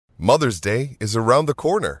Mother's Day is around the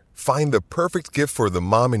corner. Find the perfect gift for the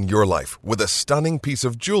mom in your life with a stunning piece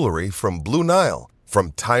of jewelry from Blue Nile.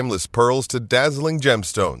 From timeless pearls to dazzling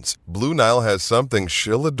gemstones, Blue Nile has something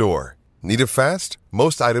she'll adore. Need it fast?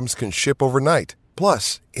 Most items can ship overnight.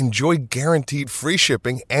 Plus, enjoy guaranteed free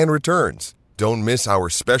shipping and returns. Don't miss our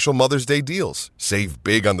special Mother's Day deals. Save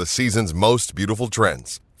big on the season's most beautiful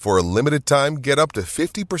trends. For a limited time, get up to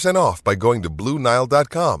 50% off by going to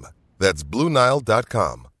BlueNile.com. That's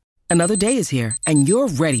BlueNile.com. Another day is here, and you're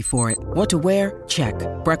ready for it. What to wear? Check.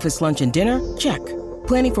 Breakfast, lunch, and dinner? Check.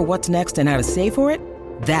 Planning for what's next and how to save for it?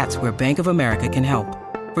 That's where Bank of America can help.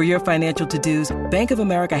 For your financial to-dos, Bank of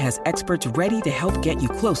America has experts ready to help get you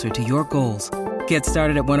closer to your goals. Get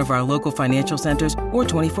started at one of our local financial centers or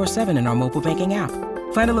 24/7 in our mobile banking app.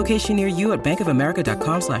 Find a location near you at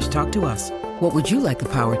bankofamerica.com/talktous. What would you like the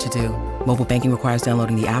power to do? Mobile banking requires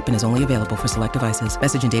downloading the app and is only available for select devices.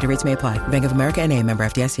 Message and data rates may apply. Bank of America N.A., member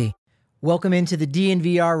FDIC. Welcome into the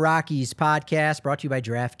DNVR Rockies podcast, brought to you by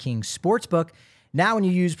DraftKings Sportsbook. Now when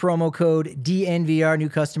you use promo code DNVR, new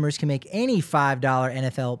customers can make any $5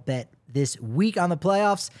 NFL bet this week on the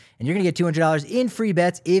playoffs, and you're going to get $200 in free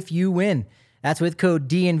bets if you win. That's with code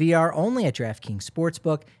DNVR only at DraftKings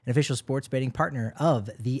Sportsbook, an official sports betting partner of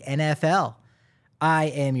the NFL. I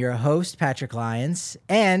am your host, Patrick Lyons,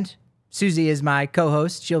 and Susie is my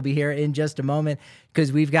co-host. She'll be here in just a moment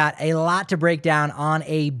because we've got a lot to break down on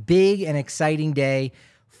a big and exciting day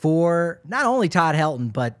for not only Todd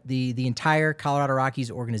Helton, but the entire Colorado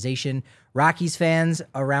Rockies organization. Rockies fans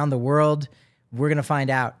around the world, we're going to find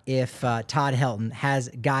out if Todd Helton has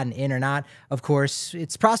gotten in or not. Of course,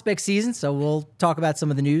 it's prospect season, so we'll talk about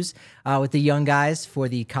some of the news with the young guys for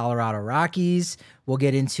the Colorado Rockies. We'll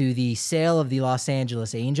get into the sale of the Los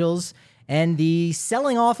Angeles Angels and the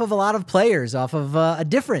selling off of a lot of players off of a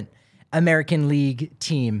different American League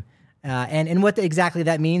team, and what exactly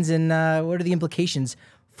that means and what are the implications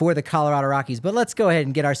for the Colorado Rockies. But let's go ahead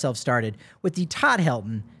and get ourselves started with the Todd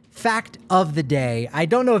Helton fact of the day. I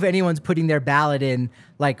don't know if anyone's putting their ballot in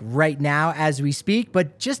like right now as we speak,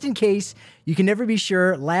 but just in case, you can never be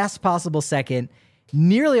sure, last possible second,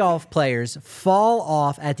 nearly all players fall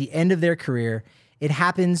off at the end of their career. It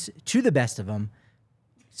happens to the best of them.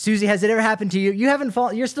 Susie, has it ever happened to you? You haven't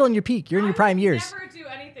fallen. You're still in your peak. You're in your prime years. I never do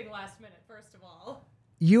anything last minute, first of all.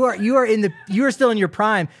 You are still in your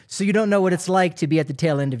prime, so you don't know what it's like to be at the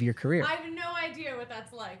tail end of your career. I have no idea what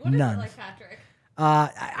that's like. What is it like, Patrick?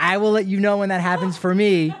 I will let you know when that happens for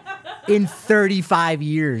me in 35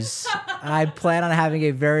 years. I plan on having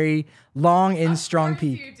a very long and strong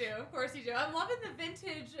peak. Of course you do. I'm loving the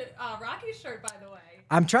vintage Rockies shirt, by the way.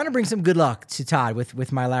 I'm trying to bring some good luck to Todd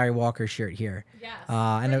with my Larry Walker shirt here. Yes,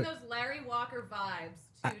 bring those Larry Walker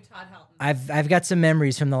vibes to Todd Helton. I've got some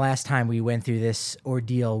memories from the last time we went through this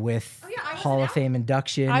ordeal with Hall of Fame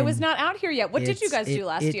induction. I was not out here yet. What did you guys do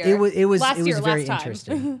last year? It was very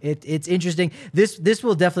interesting. It's interesting. This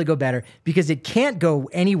will definitely go better because it can't go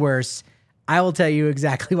any worse. I will tell you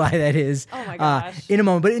exactly why that is. Oh my gosh. In a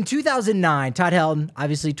moment. But in 2009, Todd Helton,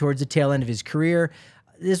 obviously towards the tail end of his career,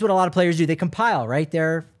 this is what a lot of players do. They compile, right?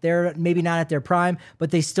 They're maybe not at their prime,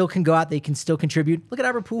 but they still can go out. They can still contribute. Look at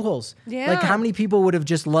Albert Pujols. Yeah. Like how many people would have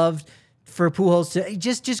just loved for Pujols to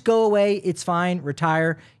just go away. It's fine.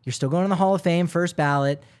 Retire. You're still going to the Hall of Fame, first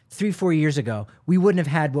ballot. 3-4 years ago, we wouldn't have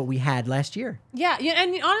had what we had last year. Yeah,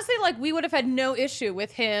 and honestly, like we would have had no issue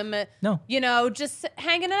with him. No, just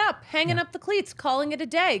hanging up the cleats, calling it a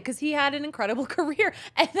day because he had an incredible career,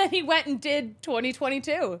 and then he went and did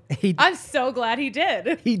 2022. I'm so glad he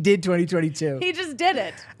did. He did 2022. He just did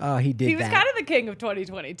it. Oh, he did. He was kind of the king of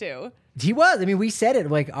 2022. He was. I mean, we said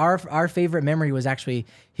it. Like our favorite memory was actually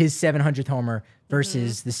his 700th homer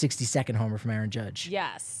versus the 62nd homer from Aaron Judge.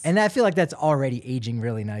 Yes. And I feel like that's already aging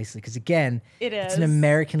really nicely because, again, it's an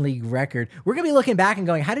American League record. We're going to be looking back and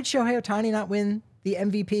going, how did Shohei Ohtani not win the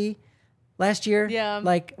MVP last year? Yeah.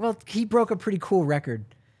 He broke a pretty cool record.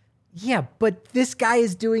 Yeah, but this guy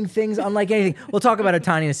is doing things unlike anything. We'll talk about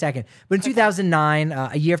Ohtani in a second. But in 2009,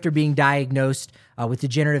 a year after being diagnosed with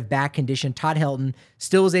degenerative back condition, Todd Helton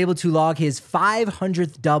still was able to log his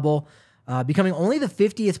 500th double, becoming only the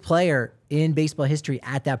 50th player in baseball history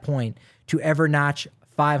at that point to ever notch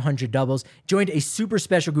 500 doubles. Joined a super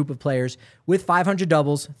special group of players with 500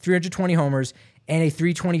 doubles, 320 homers, and a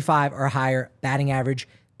 325 or higher batting average.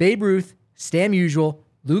 Babe Ruth, Stan Musial,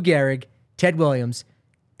 Lou Gehrig, Ted Williams,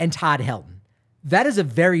 and Todd Helton. That is a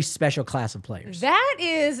very special class of players.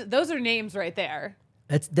 Those are names right there.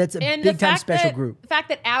 That's a big time special group. The fact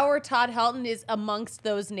that our Todd Helton is amongst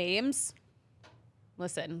those names.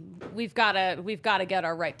 Listen, we've got to get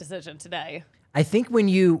our right decision today. I think when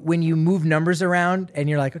you move numbers around and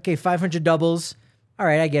you're like, okay, 500 doubles, All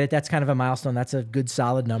right, I get it. That's kind of a milestone. That's a good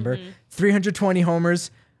solid number. 320 homers.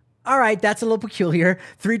 All right, that's a little peculiar.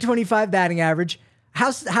 325 batting average.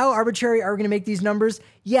 How arbitrary are we going to make these numbers?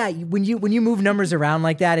 Yeah, when you move numbers around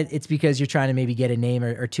like that, it's because you're trying to maybe get a name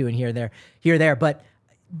or two in here or there. But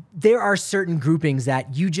there are certain groupings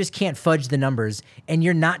that you just can't fudge the numbers, and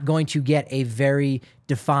you're not going to get a very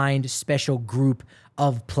defined special group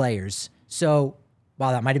of players. So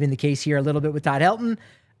while that might have been the case here a little bit with Todd Helton,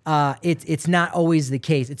 it's not always the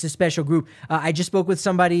case. It's a special group. I just spoke with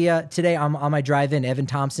somebody today on my drive-in, Evan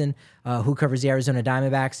Thompson, who covers the Arizona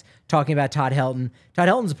Diamondbacks, talking about Todd Helton. Todd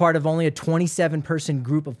Helton's a part of only a 27-person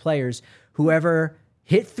group of players who ever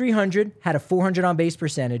hit 300, had a 400 on-base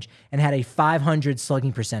percentage, and had a 500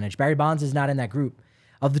 slugging percentage. Barry Bonds is not in that group.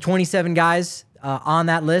 Of the 27 guys on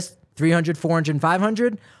that list, 300, 400, and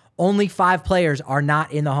 500, only 5 players are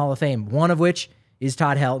not in the Hall of Fame, one of which is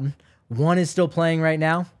Todd Helton. One is still playing right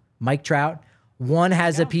now, Mike Trout. One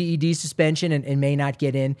has a PED suspension and may not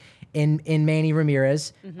get in Manny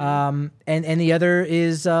Ramirez. And the other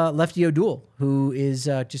is Lefty O'Doul, who is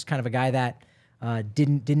just kind of a guy that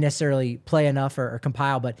didn't necessarily play enough or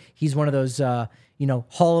compile, but he's one of those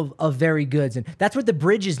Hall of very goods. And that's what the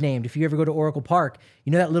bridge is named. If you ever go to Oracle Park,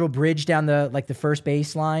 you know that little bridge down the first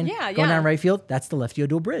base line going down right field? That's the Lefty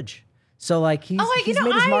O'Doul Bridge. So he's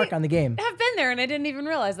made his mark on the game. I've been there and I didn't even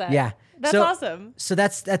realize that. Yeah. That's awesome. So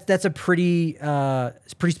that's a pretty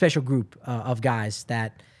special group of guys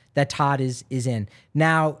that Todd is in.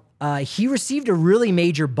 Now, he received a really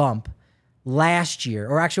major bump last year,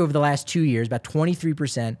 or actually over the last 2 years, about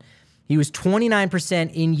 23%. He was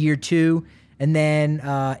 29% in year 2, and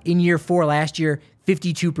then in year 4 last year,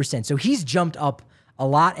 52%. So he's jumped up a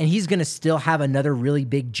lot, and he's going to still have another really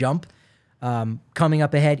big jump coming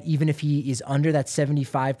up ahead. Even if he is under that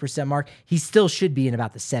 75% mark, he still should be in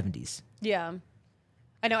about the 70s. Yeah.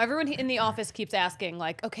 I know everyone in the office keeps asking,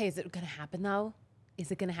 like, okay, is it going to happen though?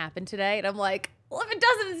 Is it going to happen today? And I'm like, well, if it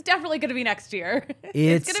doesn't, it's definitely going to be next year.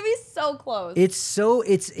 It's going to be so close. It's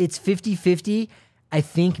 50-50. I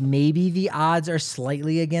think maybe the odds are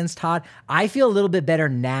slightly against Todd. I feel a little bit better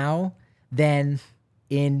now than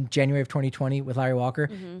in January of 2020 with Larry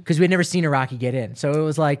Walker, because we had never seen a Rocky get in. So it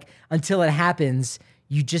was like, until it happens,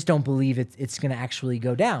 you just don't believe it's going to actually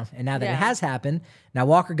go down. And now that it has happened, now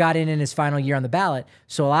Walker got in his final year on the ballot.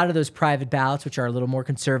 So a lot of those private ballots, which are a little more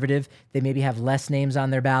conservative, they maybe have less names on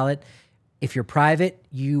their ballot. If you're private,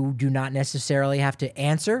 you do not necessarily have to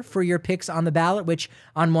answer for your picks on the ballot, which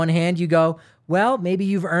on one hand you go, well, maybe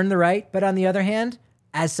you've earned the right. But on the other hand,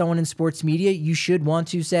 as someone in sports media, you should want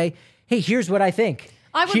to say, hey, here's what I think.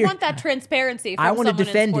 I would want that transparency from someone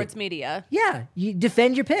in sports media. Yeah, you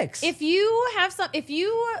defend your picks. If you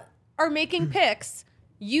are making picks,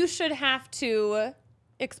 you should have to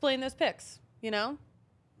explain those picks. You know,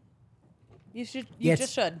 you should. You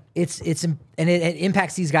just should. And it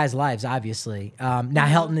impacts these guys' lives, obviously. Now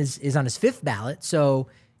Helton is on his 5th ballot, so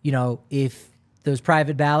if those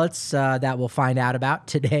private ballots that we'll find out about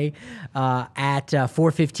today at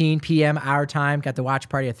 4:15 p.m. our time. Got the watch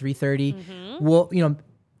party at 3:30. Well,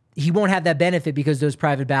 he won't have that benefit because those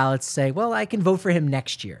private ballots say, well, I can vote for him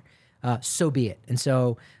next year. So be it. And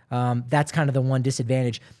so that's kind of the one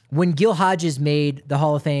disadvantage. When Gil Hodges made the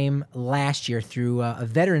Hall of Fame last year through a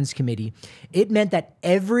veterans committee, it meant that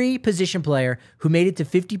every position player who made it to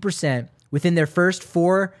 50% within their first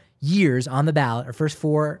 4 years on the ballot, or first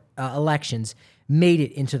 4 elections, made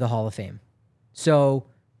it into the Hall of Fame. So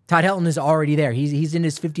Todd Helton is already there. He's in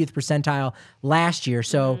his 50th percentile last year.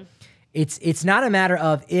 So it's not a matter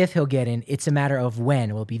of if he'll get in. It's a matter of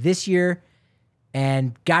when. Will it be this year?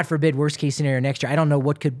 And God forbid, worst case scenario next year. I don't know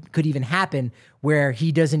what could even happen where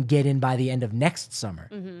he doesn't get in by the end of next summer.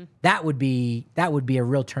 That would be a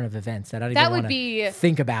real turn of events that I don't even want to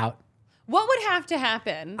think about. What would have to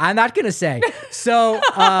happen? I'm not going to say. So,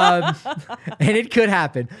 and it could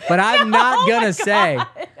happen, but I'm not going to say.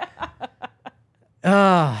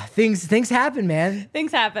 Things happen, man.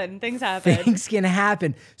 Things happen. Things can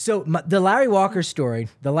happen. So the Larry Walker story,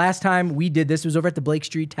 the last time we did this was over at the Blake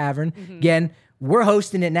Street Tavern. Again, we're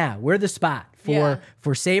hosting it now. We're the spot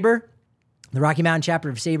for Sabre, the Rocky Mountain chapter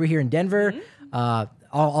of Sabre here in Denver.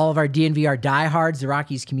 All of our DNVR diehards, the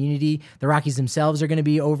Rockies community, the Rockies themselves are going to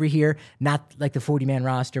be over here. Not like the 40-man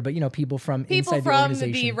roster, but inside the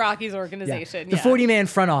organization. The Rockies organization. The 40-man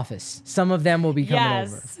front office. Some of them will be coming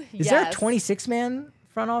over. Is there a 26-man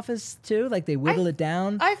front office too? Like they whittle it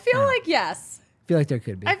down? I feel like yes. I feel like there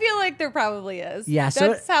could be. I feel like there probably is. Yeah,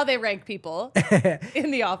 that's how they rank people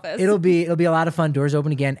in the office. It'll be a lot of fun. Doors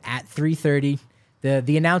open again at 3:30.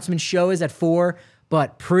 The announcement show is at 4.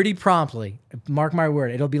 But pretty promptly, mark my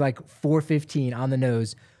word, it'll be like 4:15 on the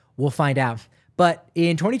nose. We'll find out. But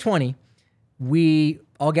in 2020, we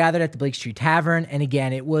all gathered at the Blake Street Tavern. And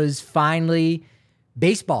again, it was finally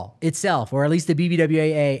baseball itself, or at least the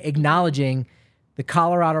BBWAA, acknowledging the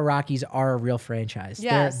Colorado Rockies are a real franchise.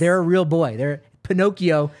 Yes. They're a real boy. They're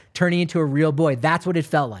Pinocchio turning into a real boy. That's what it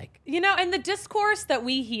felt like. And the discourse that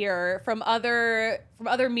we hear from other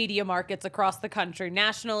media markets across the country,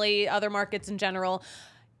 nationally, other markets in general,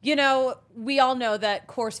 we all know that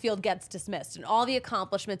Coors Field gets dismissed and all the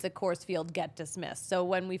accomplishments at Coors Field get dismissed. So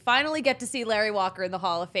when we finally get to see Larry Walker in the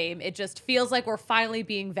Hall of Fame, it just feels like we're finally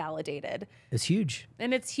being validated. It's huge.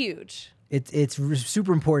 And it's huge. It's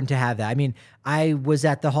super important to have that. I mean, I was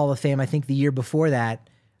at the Hall of Fame, I think the year before that,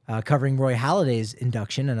 covering Roy Halladay's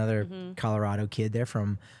induction, another Colorado kid there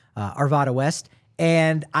from Arvada West.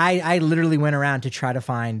 And I literally went around to try to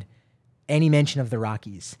find any mention of the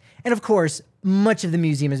Rockies. And of course, much of the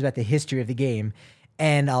museum is about the history of the game.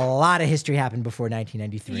 And a lot of history happened before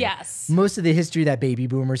 1993. Yes. Most of the history that baby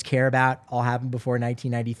boomers care about all happened before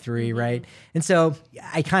 1993, right? And so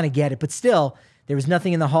I kind of get it. But still, there was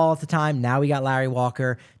nothing in the hall at the time. Now we got Larry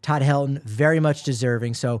Walker, Todd Helton, very much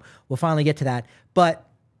deserving. So we'll finally get to that. But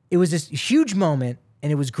it was this huge moment,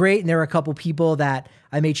 and it was great. And there were a couple people that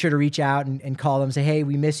I made sure to reach out and call them and say, hey,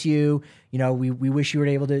 we miss you. We wish you were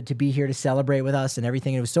able to be here to celebrate with us and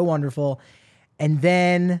everything. It was so wonderful. And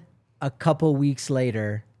then a couple weeks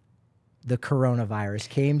later, the coronavirus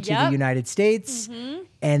came to the United States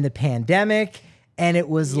and the pandemic. And it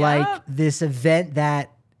was like this event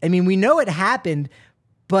that, I mean, we know it happened,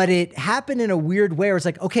 but it happened in a weird way where it's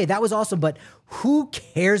like, okay, that was awesome, but who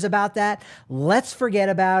cares about that? Let's forget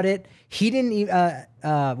about it.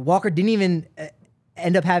 Walker didn't even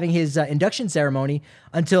end up having his induction ceremony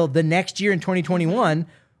until the next year in 2021,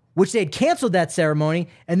 which they had canceled that ceremony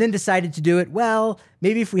and then decided to do it. Well,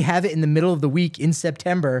 maybe if we have it in the middle of the week in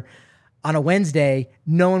September on a Wednesday,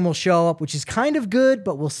 no one will show up, which is kind of good,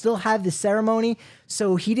 but we'll still have the ceremony.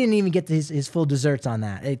 So he didn't even get his full desserts on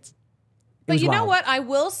that. But you know what? I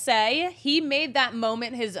will say he made that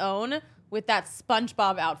moment his own with that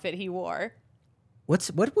SpongeBob outfit he wore.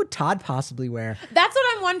 What would Todd possibly wear? That's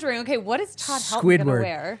what I'm wondering. Okay, what is Todd Helton going to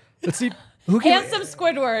wear? Let's see. Handsome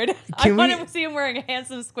Squidward. I want to see him wearing a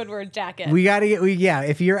handsome Squidward jacket. We got to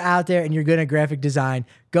if you're out there and you're good at graphic design,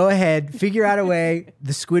 go ahead, figure out a way,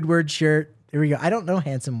 the Squidward shirt. There we go. I don't know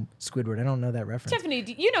handsome Squidward. I don't know that reference. Tiffany,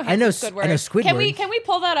 you know handsome Squidward. I know Squidward. Can we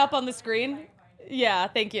pull that up on the screen? Yeah,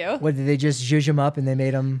 thank you. What, did they just zhuzh him up and they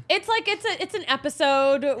made him? It's like it's an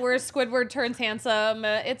episode where Squidward turns handsome.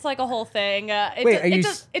 It's like a whole thing. Wait, are you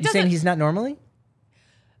saying he's not normally?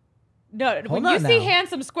 No, when you see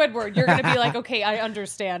handsome Squidward, you're gonna be like, okay, I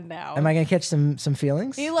understand now. Am I gonna catch some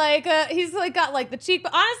feelings? He's got like the cheek,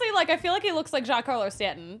 but honestly, like I feel like he looks like Giancarlo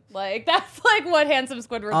Stanton. Like that's like what handsome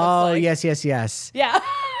Squidward looks like. Oh yes. Yeah.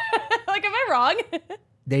 Like, am I wrong?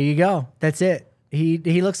 There you go. That's it.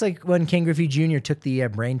 He looks like when Ken Griffey Jr. took the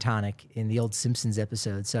brain tonic in the old Simpsons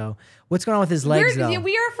episode. So what's going on with his legs, though?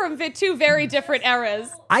 We are from two very different eras.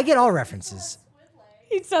 I get all references.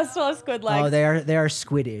 He does still have squid legs. Oh, they are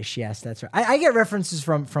squid-ish. Yes, that's right. I get references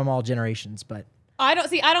from all generations, but I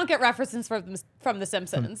don't get references from the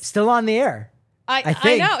Simpsons. Still on the air. I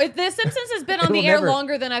think. I know. The Simpsons has been on the air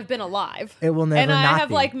longer than I've been alive. It will never. And I have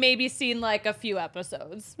be. like maybe seen like a few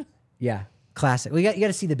episodes. Yeah, classic. You got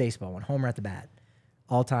to see the baseball one. Homer at the bat.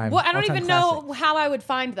 All time. Well, I don't even know how I would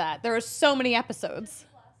find that. There are so many episodes.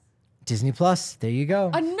 Disney Plus. There you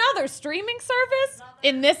go. Another streaming service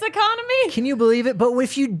in this economy? Can you believe it? But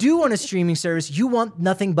if you do want a streaming service, you want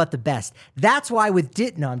nothing but the best. That's why with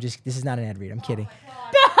this is not an ad read. I'm kidding.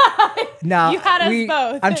 No, you had us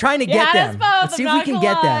both. I'm trying to get them. Let's see if we can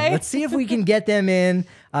get them. Let's see if we can get them in,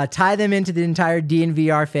 tie them into the entire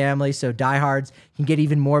DNVR family, so diehards can get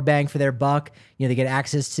even more bang for their buck. They get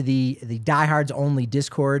access to the diehards only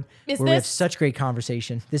Discord where we have such great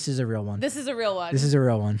conversation. This is a real one. This is a real one. This is a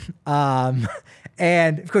real one.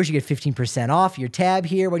 And of course, you get 15% off your tab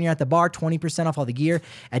here when you're at the bar, 20% off all the gear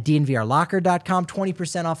at DNVRlocker.com,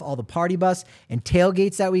 20% off all the party bus and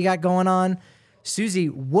tailgates that we got going on. Susie,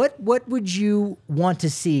 what would you want to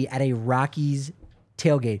see at a Rockies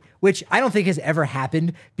tailgate, which I don't think has ever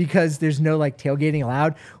happened because there's no like tailgating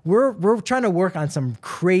allowed? We're trying to work on some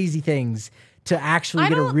crazy things to actually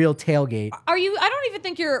get a real tailgate. I don't even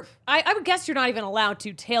think I would guess you're not even allowed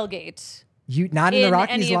to tailgate. Not in the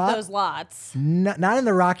Rockies any lot? Of those lots. Not in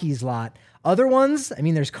the Rockies lot. Other ones, I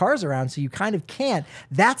mean, there's cars around, so you kind of can't.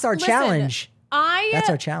 That's our challenge. That's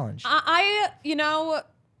our challenge.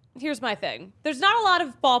 Here's my thing. There's not a lot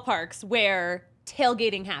of ballparks where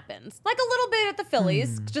tailgating happens. Like a little bit at the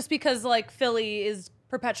Phillies, just because like Philly is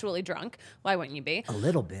perpetually drunk. Why wouldn't you be? A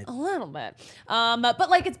little bit. A little bit. But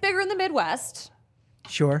like it's bigger in the Midwest,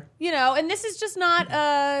 Sure. you know, and this is just not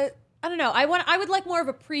I don't know. I would like more of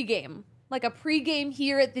a pregame. Like a pregame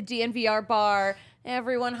here at the DNVR bar.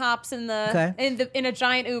 Everyone hops in in a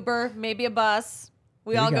giant Uber, maybe a bus.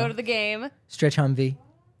 We There you all go go. to the game. Stretch Humvee.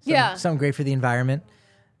 Yeah. Something great for the environment.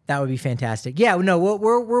 That would be fantastic. Yeah, no,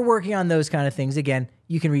 we're working on those kind of things. Again,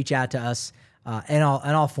 you can reach out to us in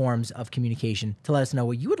all forms of communication to let us know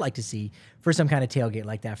what you would like to see for some kind of tailgate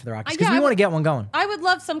like that for the Rockies, because Yeah, we I want to would- get one going. I would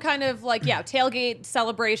love some kind of like, tailgate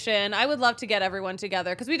celebration. I would love to get everyone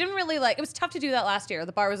together because we didn't really it was tough to do that last year.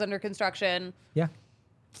 The bar was under construction. Yeah.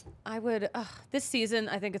 I would, this season,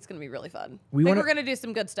 I think it's going to be really fun. We I think wanna- we're going to do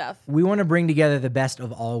some good stuff. We want to bring together the best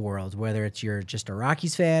of all worlds, whether it's you're just a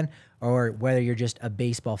Rockies fan or whether you're just a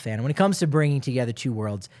baseball fan. And when it comes to bringing together two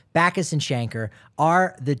worlds, Backus and Shanker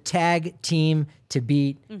are the tag team to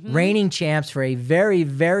beat, reigning champs for a very,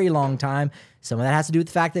 very long time. Some of that has to do with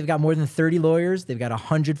the fact they've got more than 30 lawyers. They've got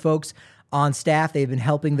 100 folks on staff. They've been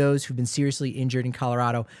helping those who've been seriously injured in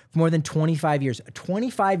Colorado for more than 25 years. A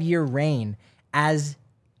 25-year reign as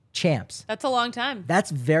champs. That's a long time.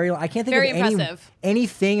 That's very. I can't think Very of impressive.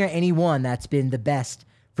 anything or anyone that's been the best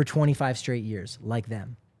for 25 straight years like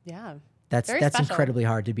them. Yeah. That's Very that's special. incredibly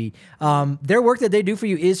hard to beat. Their work that they do for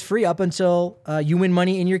you is free up until you win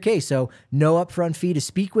money in your case. So no upfront fee to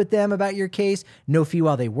speak with them about your case. No fee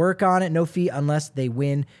while they work on it. No fee unless they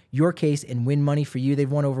win your case and win money for you.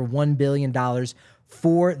 They've won over $1 billion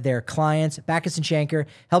for their clients. Backus and Shanker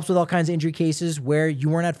helps with all kinds of injury cases where you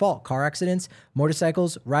weren't at fault. Car accidents,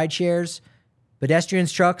 motorcycles, ride shares,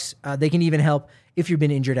 pedestrians, trucks. They can even help if you've been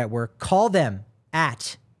injured at work. Call them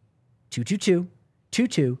at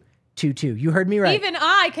 222-2222. You heard me right. Even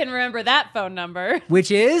I can remember that phone number.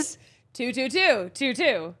 Which is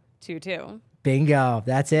 222-2222. bingo.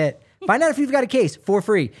 That's it. Find out if you've got a case for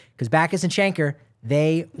free because Backus and Shanker,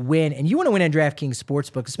 they win. And you want to win on DraftKings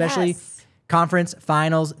Sportsbook, especially Yes. conference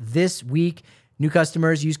finals this week. New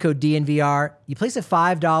customers use code DNVR. You place a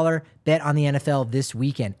 $5 bet on the NFL this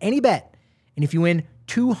weekend. Any bet. And if you win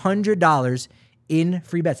 $200 in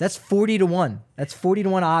free bets, that's 40-1. That's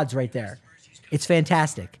 40-1 odds right there. It's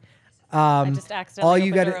fantastic. I just accidentally all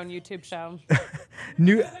you opened gotta- our own YouTube show.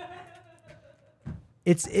 New.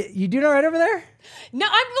 You doing all right over there? No,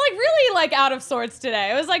 I'm like really out of sorts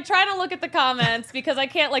today. I was like trying to look at the comments because I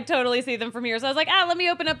can't like totally see them from here. So I was like, let me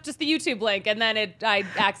open up just the YouTube link, and then I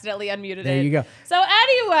accidentally unmuted it. There you go. So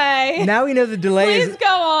anyway, Now we know the delay please is. go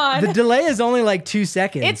on. The delay is only like 2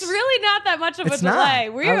 seconds. It's really not that much of a It's not. delay.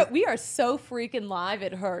 We I are so freaking live.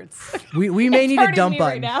 It hurts. We may It's need a hurting dump me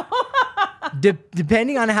button. right now.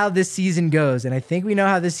 Depending on how this season goes, and I think we know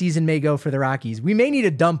how this season may go for the Rockies, we may need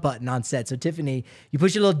a dump button on set. So Tiffany, you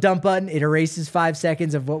push your little dump button, it erases 5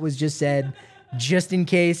 seconds of what was just said, just in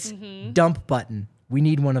case. Dump button. We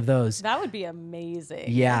need one of those. That would be amazing.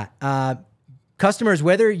 Yeah. Customers,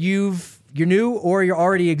 whether you're new or you're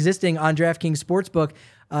already existing on DraftKings Sportsbook,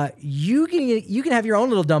 you can have your own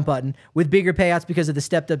little dump button with bigger payouts because of the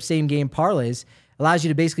stepped up same game parlays. Allows you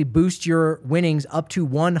to basically boost your winnings up to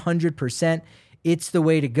 100%. It's the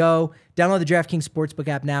way to go. Download the DraftKings Sportsbook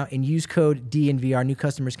app now and use code DNVR. New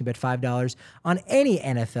customers can bet $5 on any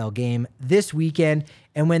NFL game this weekend.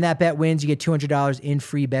 And when that bet wins, you get $200 in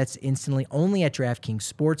free bets instantly only at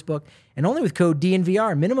DraftKings Sportsbook and only with code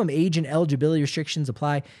DNVR. Minimum age and eligibility restrictions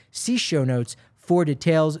apply. See show notes for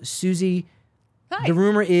details. Susie, Hi. the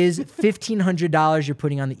rumor is $1,500 you're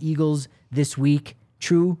putting on the Eagles this week.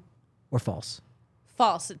 True or false?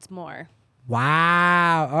 False. It's more.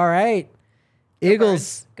 Wow. All right.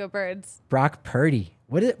 Eagles, Go Birds. Brock Purdy.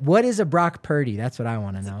 What is a Brock Purdy? That's what I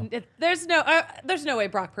want to know. There's no way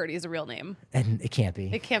Brock Purdy is a real name. And it can't be.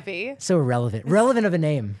 It can't be. So irrelevant. Relevant of a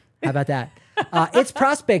name. How about that? It's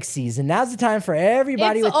prospect season. Now's the time for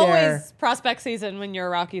everybody It's with always their prospect season when you're a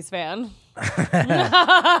Rockies fan.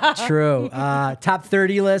 true. Top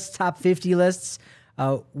 30 lists, top 50 lists.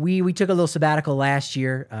 We took a little sabbatical last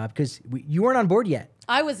year because you weren't on board yet.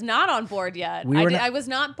 I was not on board yet. I was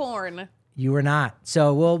not born. You were not.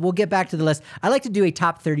 So we'll get back to the list. I like to do a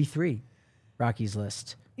top 33 Rockies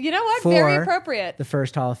list. You know what? for Very appropriate. The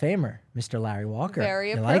first Hall of Famer, Mr. Larry Walker.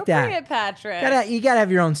 Very You appropriate, like that? Patrick. You gotta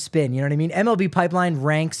have your own spin. You know what I mean? MLB Pipeline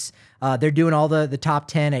ranks. They're doing all the top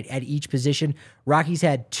 10 at each position. Rockies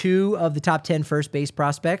had 2 of the top 10 first base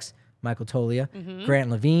prospects. Michael Toglia, Grant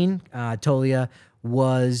Levine. Toglia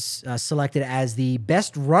was selected as the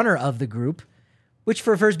best runner of the group, which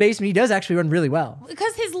for a first baseman, he does actually run really well.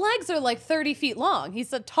 Because his legs are like 30 feet long.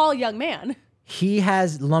 He's a tall young man. he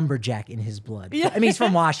has lumberjack in his blood. I mean, he's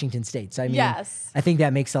from Washington State. So, I mean, Yes. I think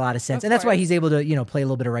that makes a lot of sense. And that's why he's able to, play a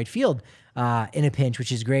little bit of right field in a pinch,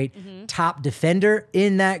 which is great. Top defender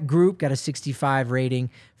in that group, got a 65 rating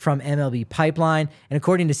from MLB Pipeline. And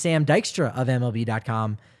according to Sam Dykstra of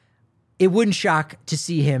MLB.com, it wouldn't shock to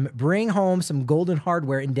see him bring home some golden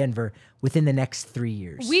hardware in Denver within the next 3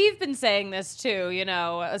 years. We've been saying this too,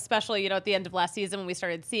 especially, at the end of last season when we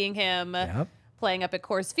started seeing him playing up at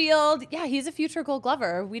Coors Field. Yeah, he's a future Gold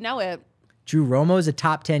Glover. We know it. Drew Romo is a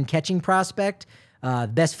top 10 catching prospect,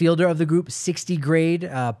 best fielder of the group, 60 grade,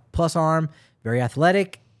 plus arm, very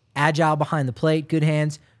athletic, agile behind the plate, good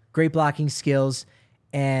hands, great blocking skills,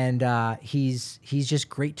 and he's just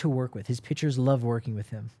great to work with. His pitchers love working with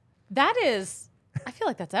him. I feel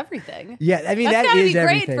like that's everything. Yeah, I mean, that's that is be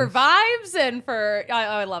great everything. for vibes and for,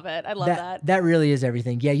 I love it. I love that. That really is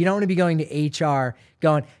everything. Yeah, you don't want to be going to HR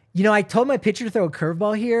going, I told my pitcher to throw a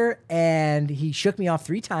curveball here, and he shook me off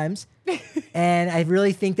 3 times. And I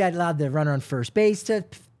really think that allowed the runner on first base to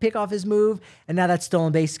pick off his move. And now that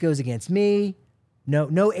stolen base goes against me.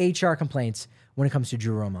 No HR complaints when it comes to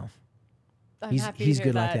Drew Romo. He's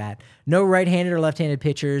good like that. No right-handed or left-handed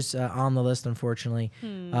pitchers on the list, unfortunately.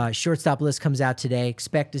 Shortstop list comes out today.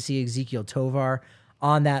 Expect to see Ezequiel Tovar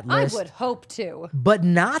on that list. I would hope to. But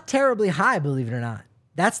not terribly high, believe it or not.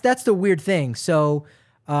 That's the weird thing. So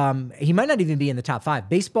he might not even be in the top 5.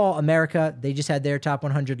 Baseball America, they just had their top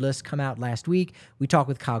 100 list come out last week. We talked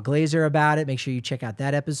with Kyle Glazer about it. Make sure you check out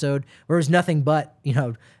that episode where it was nothing but,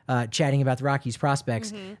 chatting about the Rockies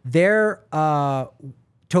prospects. Their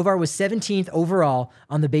Tovar was 17th overall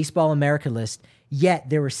on the Baseball America list, yet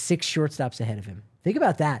there were 6 shortstops ahead of him. Think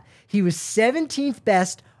about that. He was 17th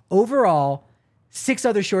best overall. 6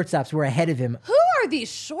 other shortstops were ahead of him. Who are these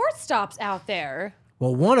shortstops out there?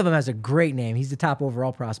 Well, one of them has a great name. He's the top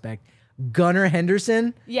overall prospect. Gunnar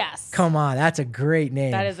Henderson. Yes. Come on, that's a great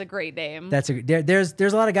name. That is a great name. There's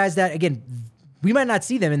a lot of guys that, again, we might not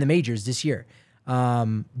see them in the majors this year.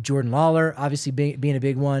 Jordan Lawler, obviously being a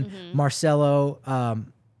big one. Marcelo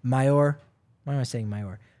Mayor. Why am I saying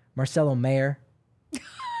Mayor? Marcelo Mayer.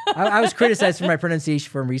 I was criticized for my pronunciation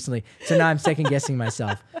for him recently, so now I'm second guessing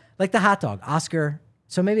myself. Like the hot dog, Oscar.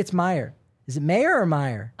 So maybe it's Meyer. Is it Mayer or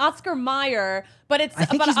Meyer? Oscar Meyer, but it's. I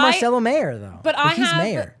think he's Marcelo Mayer though. But he's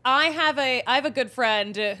Mayer. I have a good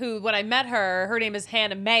friend who, when I met her name is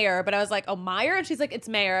Hannah Mayer, but I was like, oh, Meyer, and she's like, it's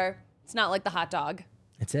Mayer. It's not like the hot dog.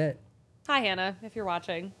 That's it. Hi, Hannah, if you're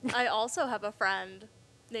watching. I also have a friend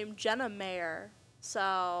named Jenna Mayer,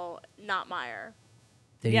 so not Meyer.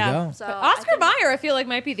 There you go. So Oscar Meyer, I feel like,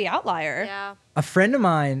 might be the outlier. Yeah. A friend of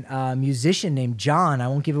mine, a musician named John, I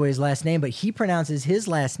won't give away his last name, but he pronounces his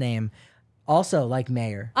last name also like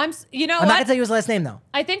Mayer. I'm not gonna tell you his last name though.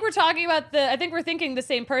 I think we're thinking the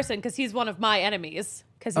same person because he's one of my enemies.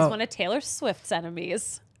 Because he's one of Taylor Swift's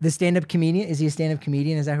enemies. The stand-up comedian? Is he a stand-up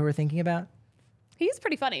comedian? Is that who we're thinking about? He's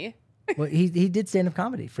pretty funny. Well, he did stand-up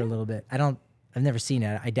comedy for a little bit. I've never seen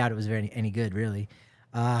it. I doubt it was any good, really.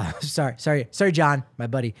 Sorry, John, my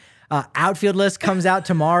buddy. Outfield list comes out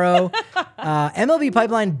tomorrow. MLB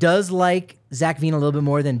Pipeline does like Zach Veen a little bit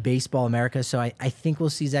more than Baseball America, so I think we'll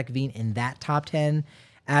see Zach Veen in that top 10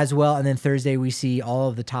 as well. And then Thursday we see all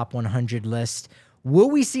of the top 100 list. Will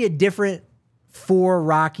we see a different 4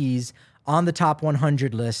 Rockies on the top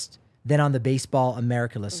 100 list than on the Baseball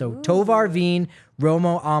America list? So Tovar, Veen,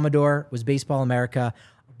 Romo, Amador was Baseball America.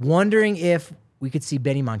 Wondering if we could see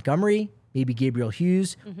Benny Montgomery, maybe Gabriel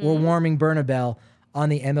Hughes, or Warming Bernabel on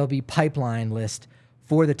the MLB Pipeline list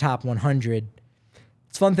for the top 100.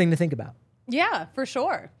 It's a fun thing to think about. Yeah, for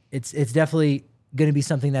sure. It's definitely going to be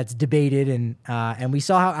something that's debated, and we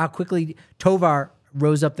saw how quickly Tovar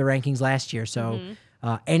rose up the rankings last year. So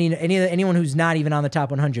anyone who's not even on the top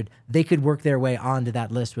 100, they could work their way onto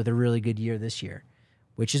that list with a really good year this year,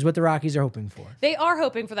 which is what the Rockies are hoping for. They are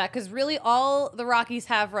hoping for that because really all the Rockies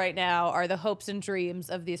have right now are the hopes and dreams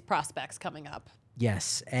of these prospects coming up.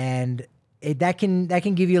 Yes, and that can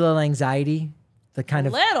give you a little anxiety, the kind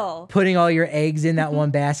of putting all your eggs in that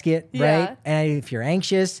one basket, right? Yeah. And if you're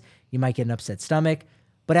anxious, you might get an upset stomach.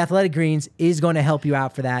 But Athletic Greens is going to help you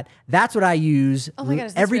out for that. That's what I use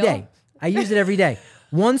every day. I use it every day.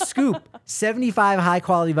 1 scoop, 75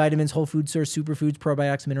 high-quality vitamins, whole food source, superfoods,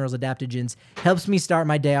 probiotics, minerals, adaptogens. Helps me start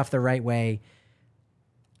my day off the right way.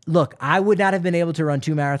 Look, I would not have been able to run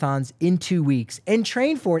 2 marathons in 2 weeks and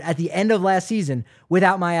train for it at the end of last season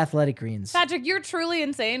without my Athletic Greens. Patrick, you're truly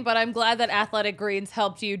insane, but I'm glad that Athletic Greens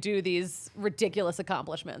helped you do these ridiculous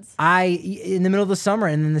accomplishments. In the middle of the summer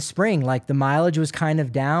and in the spring, like the mileage was kind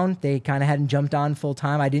of down. They kind of hadn't jumped on full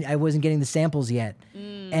time. I wasn't getting the samples yet.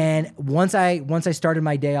 And once I started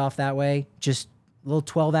my day off that way, just a little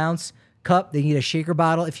 12 ounce, cup. They can get a shaker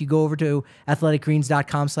bottle. If you go over to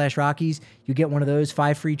athleticgreens.com/Rockies, you get one of those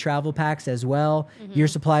 5 free travel packs as well. Your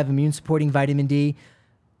supply of immune supporting vitamin D.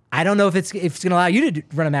 I don't know if it's going to allow you to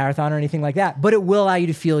run a marathon or anything like that, but it will allow you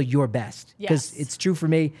to feel your best. Because it's true for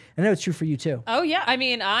me. I know it's true for you too. Oh yeah. I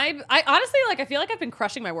mean, I honestly I feel like I've been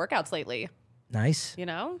crushing my workouts lately. Nice. You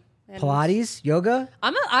know? And Pilates, yoga.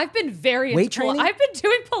 I've been very Weight into training? I've been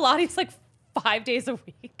doing Pilates like 5 days a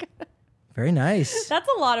week. Very nice. That's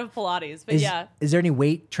a lot of Pilates, but yeah. Is there any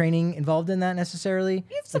weight training involved in that necessarily?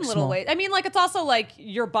 You have some little weight. I mean, like it's also like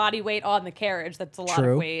your body weight on the carriage. That's a lot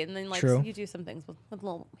True. of weight. And then like True. you do some things with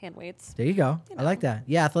little hand weights. There you go. I like that.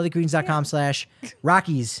 Yeah,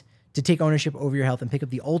 athleticgreens.com/Rockies to take ownership over your health and pick up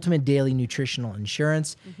the ultimate daily nutritional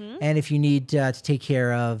insurance. And if you need to take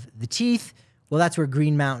care of the teeth, well, that's where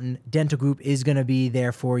Green Mountain Dental Group is going to be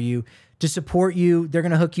there for you to support you. They're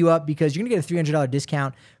going to hook you up because you're going to get a $300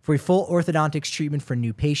 discount for a full orthodontics treatment for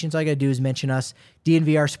new patients. All you got to do is mention us,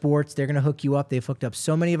 DNVR Sports. They're going to hook you up. They've hooked up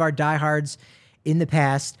so many of our diehards in the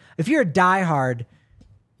past. If you're a diehard,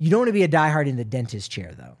 you don't want to be a diehard in the dentist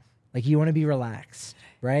chair, though. Like, you want to be relaxed,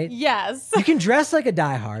 right? Yes. You can dress like a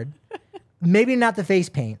diehard, maybe not the face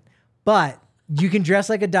paint, but you can dress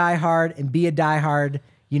like a diehard and be a diehard.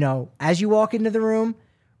 You know, as you walk into the room,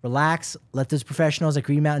 relax, let those professionals at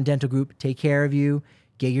Green Mountain Dental Group take care of you,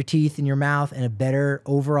 get your teeth in your mouth in a better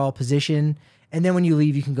overall position. And then when you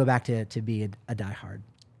leave, you can go back to be a diehard.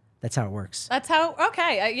 That's how it works. That's how,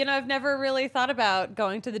 okay. I've never really thought about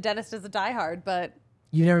going to the dentist as a diehard, but.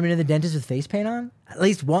 You've never been to the dentist with face paint on? At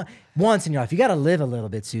least once in your life. You got to live a little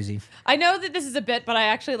bit, Susie. I know that this is a bit, but I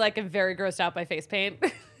actually am very grossed out by face paint.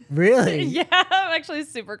 Really? Yeah, I'm actually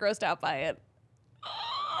super grossed out by it.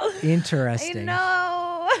 Interesting. I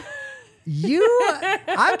know.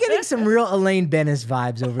 I'm getting some real Elaine Bennis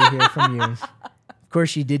vibes over here from you. Of course,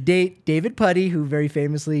 she did date David Putty, who very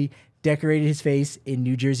famously decorated his face in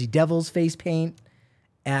New Jersey Devils face paint.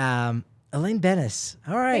 Elaine Bennis.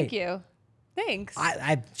 All right. Thank you. Thanks.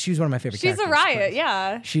 She was one of my favorite She's characters. a riot,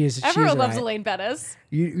 yeah. She is. Everyone loves Elaine Bennis.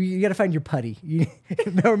 You got to find your Putty.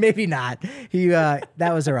 Or maybe not.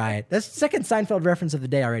 That was a riot. That's the second Seinfeld reference of the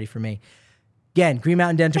day already for me. Again, Green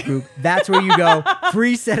Mountain Dental Group, that's where you go.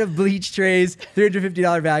 Free set of bleach trays,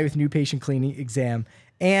 $350 value with new patient cleaning exam,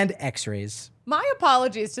 and x-rays. My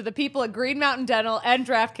apologies to the people at Green Mountain Dental and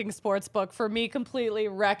DraftKings Sportsbook for me completely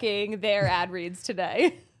wrecking their ad reads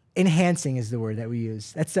today. Enhancing is the word that we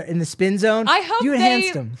use. That's in the spin zone. You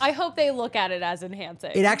enhanced them. I hope they look at it as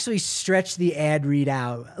enhancing. It actually stretched the ad read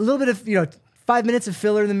out. A little bit of, 5 minutes of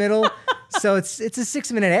filler in the middle. So it's a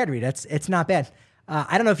 6-minute ad read. It's not bad.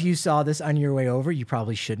 I don't know if you saw this on your way over. You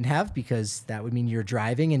probably shouldn't have, because that would mean you're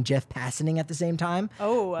driving and Jeff Passaning at the same time.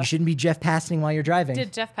 Oh. You shouldn't be Jeff Passaning while you're driving.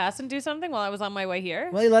 Did Jeff Passan do something while I was on my way here?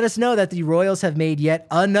 Well, he let us know that the Royals have made yet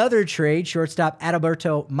another trade. Shortstop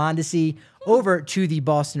Adalberto Mondesi over to the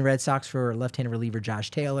Boston Red Sox for left-handed reliever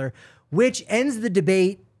Josh Taylor, which ends the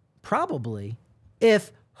debate, probably,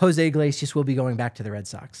 if Jose Iglesias will be going back to the Red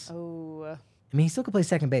Sox. Oh. I mean, he still could play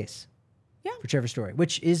second base. Yeah. For Trevor Story,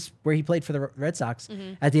 which is where he played for the Red Sox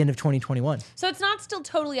at the end of 2021. So it's not still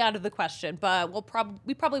totally out of the question, but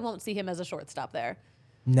we probably won't see him as a shortstop there.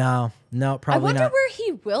 No, probably I wonder not. where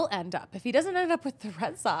he will end up if he doesn't end up with the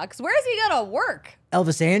Red Sox. Where is he gonna work?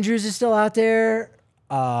 Elvis Andrews is still out there.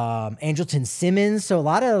 Andrelton Simmons. So a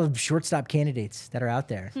lot of shortstop candidates that are out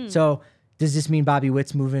there. So does this mean Bobby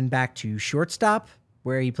Witt's moving back to shortstop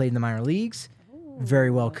where he played in the minor leagues? Ooh. Very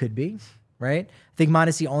well could be. Right? I think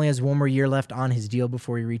Mondesi only has one more year left on his deal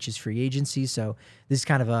before he reaches free agency. So this is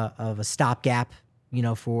kind of a stopgap,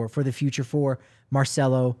 for the future for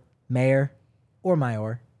Marcelo Mayer or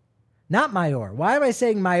Mayor. Not Mayor. Why am I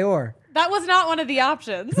saying Mayor? That was not one of the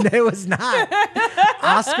options. It was not.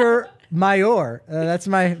 Oscar Mayor. That's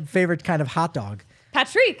my favorite kind of hot dog.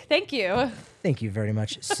 Patrick, thank you. Thank you very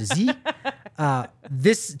much, Suzy.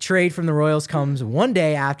 This trade from the Royals comes one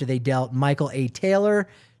day after they dealt Michael A. Taylor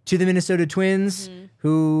to the Minnesota Twins,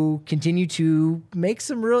 who continue to make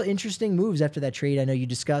some real interesting moves after that trade I know you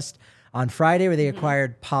discussed on Friday, where they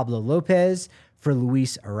acquired Pablo Lopez for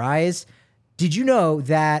Luis Arias. Did you know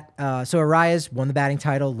that, so Arias won the batting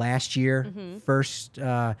title last year,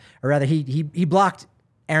 he blocked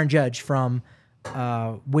Aaron Judge from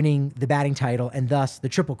winning the batting title and thus the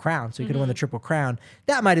Triple Crown, so he could have won the Triple Crown.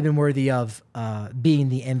 That might have been worthy of being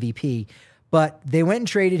the MVP. But they went and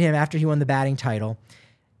traded him after he won the batting title.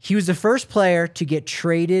 He was the first player to get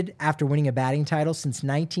traded after winning a batting title since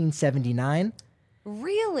 1979.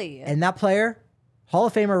 Really? And that player, Hall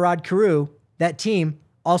of Famer Rod Carew, that team,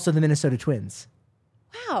 also the Minnesota Twins.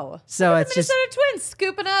 Wow. So look at it's the Minnesota Twins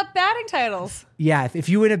scooping up batting titles. Yeah, if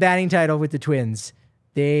you win a batting title with the Twins,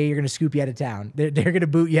 they're going to scoop you out of town. They're going to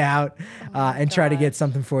boot you out and try to get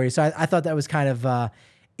something for you. So I thought that was kind of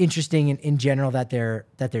interesting in general that they're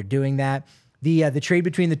doing that. The trade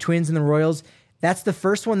between the Twins and the Royals, that's the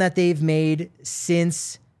first one that they've made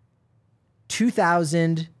since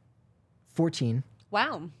 2014.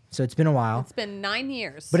 Wow. So it's been a while. It's been 9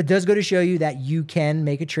 years. But it does go to show you that you can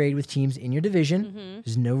make a trade with teams in your division.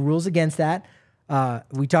 There's no rules against that.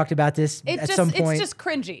 We talked about this some point. It's just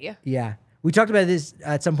cringy. Yeah. We talked about this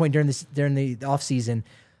at some point during the offseason.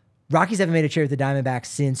 Rockies haven't made a trade with the Diamondbacks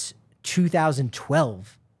since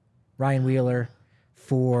 2012. Ryan Wheeler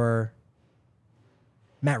for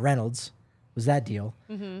Matt Reynolds was that deal.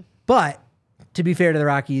 But to be fair to the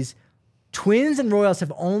Rockies, Twins and Royals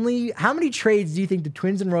have only... How many trades do you think the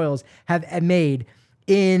Twins and Royals have made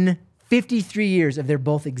in 53 years of their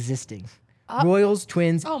both existing? Royals,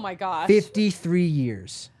 Twins... Oh, my gosh. 53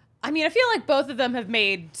 years. I mean, I feel like both of them have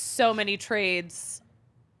made so many trades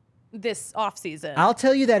this offseason. I'll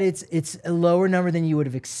tell you that it's a lower number than you would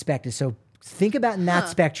have expected. So think about in that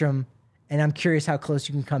spectrum, and I'm curious how close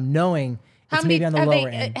you can come knowing it's maybe on the lower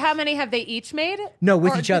end. How many have they each made? No,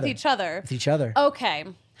 with each other. With each other. With each other. Okay.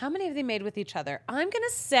 How many have they made with each other? I'm going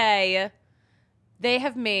to say they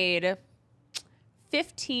have made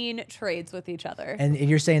 15 trades with each other. And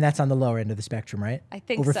you're saying that's on the lower end of the spectrum, right? I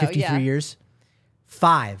think Over so, 53 yeah. years?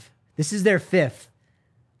 5. This is their 5th.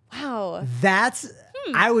 Wow. That's...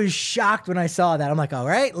 I was shocked when I saw that. I'm like, all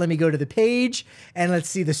right, let me go to the page and let's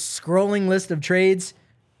see the scrolling list of trades.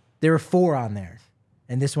 There were 4 on there.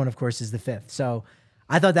 And this one, of course, is the 5th. So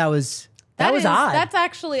I thought that was odd. That's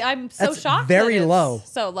actually, I'm so That's shocked. very that it's low.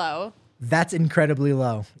 So low. That's incredibly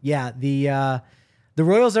low. Yeah, the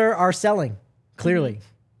Royals are selling, clearly.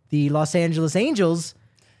 The Los Angeles Angels,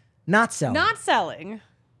 not selling. Not selling.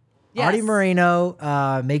 Yes. Artie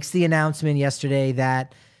Moreno makes the announcement yesterday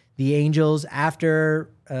that the Angels, after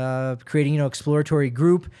creating exploratory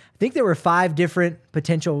group, I think there were 5 different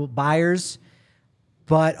potential buyers,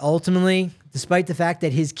 but ultimately, despite the fact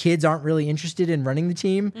that his kids aren't really interested in running the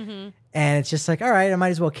team, and it's just like, all right, I might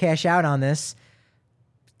as well cash out on this,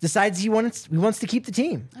 decides he wants to keep the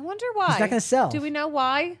team. I wonder why. He's not going to sell. Do we know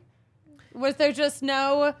why? Was there just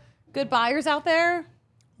no good buyers out there?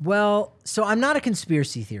 Well, so I'm not a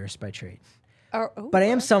conspiracy theorist by trade, Or, but I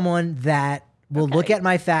am someone that will look at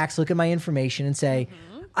my facts, look at my information, and say,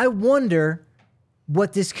 I wonder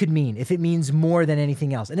what this could mean, if it means more than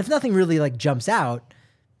anything else. And if nothing really jumps out,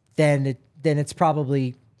 then it's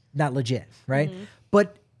probably not legit, right?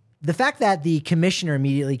 But the fact that the commissioner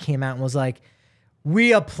immediately came out and was like,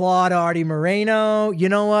 we applaud Artie Moreno. You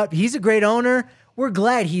know what? He's a great owner. We're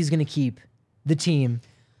glad he's going to keep the team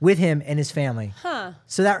with him and his family.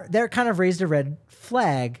 So that kind of raised a red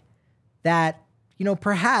flag that,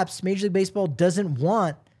 perhaps Major League Baseball doesn't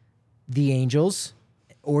want the Angels.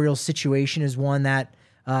 Orioles situation is one that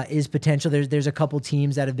is potential. There's a couple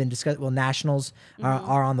teams that have been discussed. Well, Nationals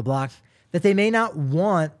are on the block. That they may not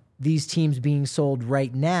want these teams being sold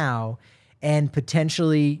right now and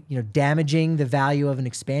potentially, damaging the value of an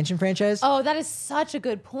expansion franchise. Oh, that is such a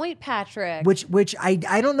good point, Patrick. Which I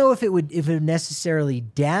don't know if it would necessarily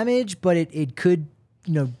damage, but it could,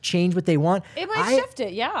 change what they want. It might shift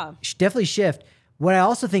it, yeah. Definitely shift. What I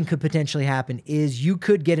also think could potentially happen is you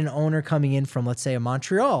could get an owner coming in from, let's say, a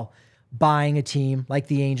Montreal, buying a team like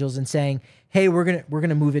the Angels and saying, hey, we're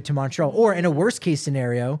gonna move it to Montreal. Or in a worst case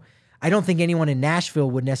scenario, I don't think anyone in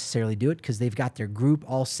Nashville would necessarily do it because they've got their group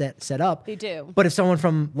all set up. They do. But if someone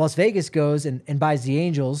from Las Vegas goes and buys the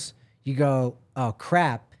Angels, you go, oh,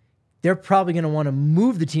 crap. They're probably going to want to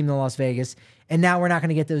move the team to Las Vegas, and now we're not going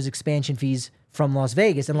to get those expansion fees from Las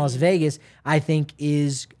Vegas. And Las Vegas, I think,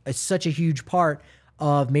 is such a huge part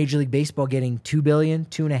of Major League Baseball getting $2 billion,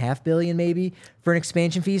 $2.5 billion maybe for an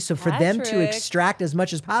expansion fee. So for them to extract as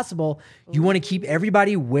much as possible, you want to keep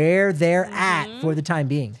everybody where they're at for the time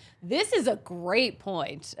being. This is a great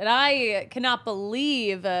point, and I cannot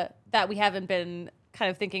believe that we haven't been kind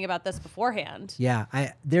of thinking about this beforehand.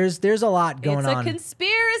 Yeah, there's a lot going on. It's a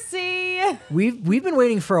conspiracy. We've been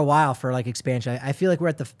waiting for a while for expansion. I feel like we're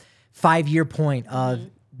at the 5-year point of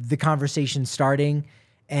the conversation starting.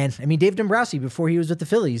 And I mean, Dave Dombrowski, before he was with the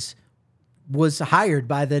Phillies, was hired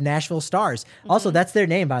by the Nashville Stars. Also, that's their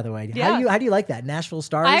name, by the way. Yeah. How do you like that? Nashville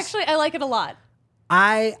Stars? I like it a lot.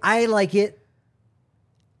 I like it,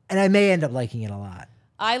 and I may end up liking it a lot.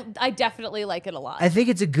 I definitely like it a lot. I think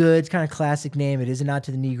it's a good kind of classic name. It is a nod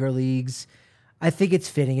to the Negro Leagues. I think it's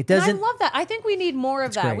fitting. It doesn't. And I love that. I think we need more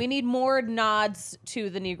of that. Great. We need more nods to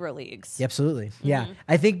the Negro Leagues. Absolutely. Yeah.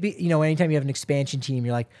 I think, anytime you have an expansion team,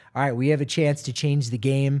 you're like, all right, we have a chance to change the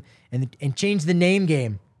game and change the name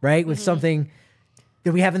game, right? With something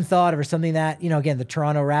that we haven't thought of, or something that, again, the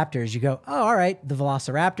Toronto Raptors, you go, oh, all right, the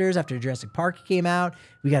Velociraptors after Jurassic Park came out,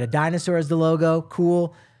 we got a dinosaur as the logo,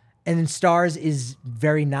 cool. And then Stars is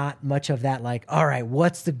very not much of that, like, all right,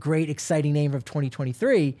 what's the great, exciting name of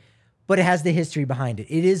 2023? But it has the history behind it.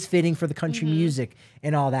 It is fitting for the country music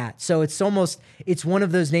and all that. So it's one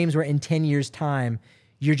of those names where in 10 years' time,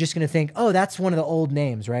 you're just going to think, oh, that's one of the old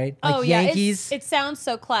names, right? Like Yankees. It sounds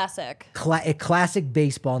so classic. A classic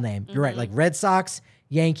baseball name. You're right. Like Red Sox,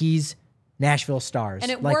 Yankees, Nashville Stars.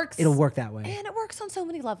 And it like, works. It'll work that way. And it works on so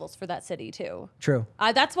many levels for that city, too. True.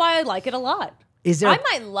 That's why I like it a lot. I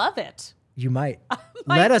might love it. You might.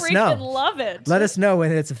 Let us know. Love it. Let us know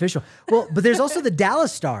when it's official. Well, but there's also the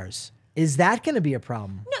Dallas Stars. Is that going to be a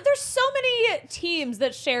problem? No, there's so many teams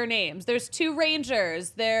that share names. There's 2 Rangers.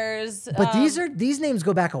 There's But these names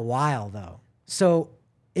go back a while though. So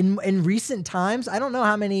in recent times, I don't know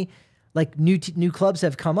how many like new clubs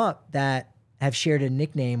have come up that have shared a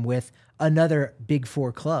nickname with another Big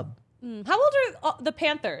Four club. How old are the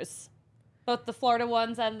Panthers? Both the Florida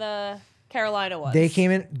ones and the Carolina ones. They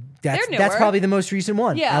came in. That's probably the most recent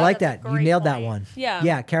one. Yeah, I like that's that. a You great nailed that point. one. Yeah.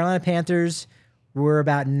 Yeah. Carolina Panthers were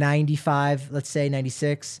about 95, let's say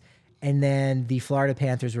 96. And then the Florida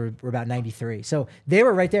Panthers were about 93. So they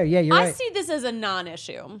were right there. Yeah, you're right. I see this as a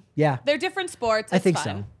non-issue. Yeah. They're different sports. I think fine.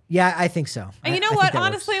 so. Yeah, I think so. And you know I what? think that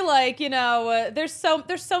Honestly, works. like,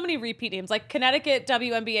 there's so many repeat names. Like Connecticut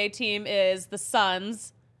WNBA team is the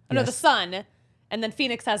Suns. Oh, no, Yes. the Sun. And then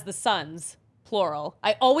Phoenix has the Suns, plural.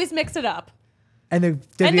 I always mix it up. And the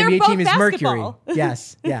And they're WNBA both team is basketball. Mercury.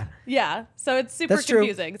 Yes. Yeah. Yeah, so it's super That's true.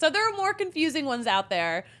 confusing. So there are more confusing ones out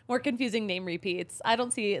there, more confusing name repeats. I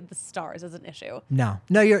don't see the Stars as an issue. No,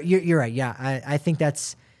 you're right. Yeah, I think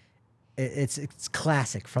that's it's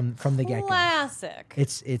classic from the get go. Classic.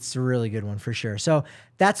 It's a really good one for sure. So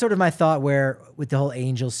that's sort of my thought where with the whole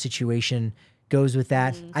Angels situation goes with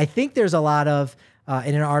that. I think there's a lot of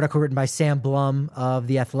in an article written by Sam Blum of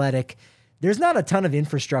The Athletic, there's not a ton of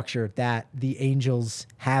infrastructure that the Angels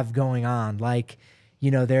have going on. Like,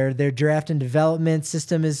 their draft and development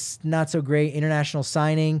system is not so great. International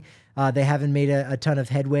signing, they haven't made a ton of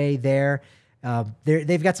headway there.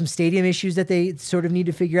 They've got some stadium issues that they sort of need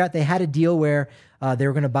to figure out. They had a deal where they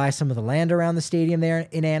were going to buy some of the land around the stadium there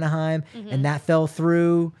in Anaheim, and that fell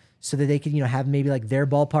through so that they could, have maybe like their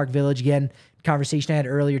ballpark village. Again, conversation I had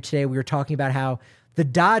earlier today, we were talking about how the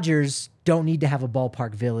Dodgers don't need to have a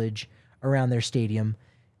ballpark village around their stadium.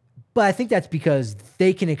 But I think that's because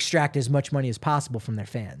they can extract as much money as possible from their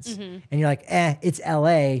fans. And you're like, it's LA.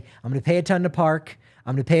 I'm going to pay a ton to park.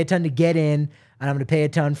 I'm going to pay a ton to get in. And I'm going to pay a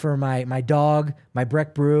ton for my dog, my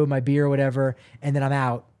Breck Brew, my beer, whatever. And then I'm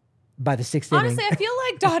out by the 6th inning. Honestly, I feel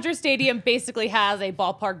like Dodger Stadium basically has a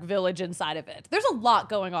ballpark village inside of it. There's a lot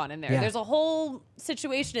going on in there. Yeah. There's a whole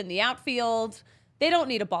situation in the outfield. They don't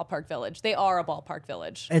need a ballpark village. They are a ballpark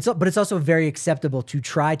village. But it's also very acceptable to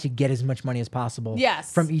try to get as much money as possible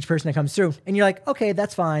Yes. from each person that comes through. And you're like, okay,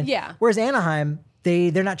 that's fine. Yeah. Whereas Anaheim,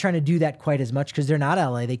 they're not trying to do that quite as much because they're not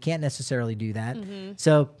LA. They can't necessarily do that.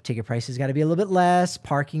 So ticket prices got to be a little bit less.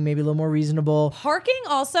 Parking maybe a little more reasonable. Parking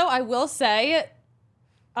also, I will say,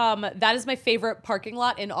 that is my favorite parking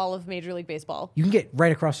lot in all of Major League Baseball. You can get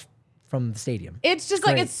right across from the stadium. It's just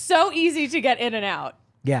Great. like, it's so easy to get in and out.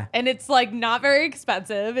 Yeah. And it's like not very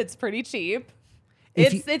expensive. It's pretty cheap.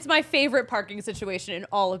 It's my favorite parking situation in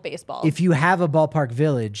all of baseball. If you have a ballpark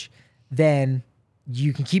village, then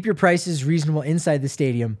you can keep your prices reasonable inside the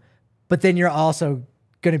stadium, but then you're also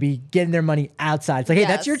going to be getting their money outside. It's like, hey,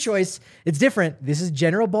 that's your Yes. choice. It's different. This is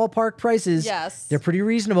general ballpark prices. Yes. They're pretty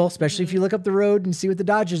reasonable, especially if you look up the road and see what the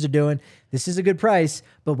Dodgers are doing. This is a good price.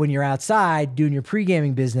 But when you're outside doing your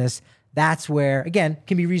pre-gaming business, that's where, again,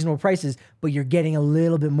 can be reasonable prices, but you're getting a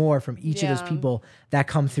little bit more from each of Yeah. those people that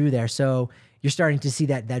come through there. So you're starting to see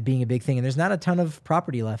that being a big thing. And there's not a ton of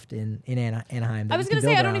property left in Anaheim. that I was you going can to say,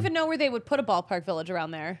 build I don't around. even know where they would put a ballpark village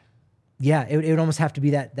around there. Yeah, it would almost have to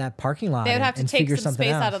be that parking lot. They would have to and take figure some something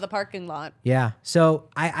space else. out of the parking lot. Yeah. So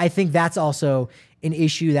I think that's also an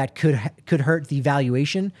issue that could hurt the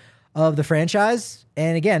valuation of the franchise.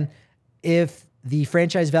 And again, if the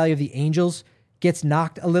franchise value of the Angels gets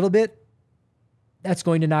knocked a little bit, that's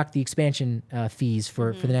going to knock the expansion fees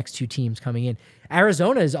for the next 2 teams coming in.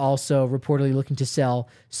 Arizona is also reportedly looking to sell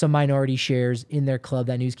some minority shares in their club.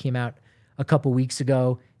 That news came out a couple weeks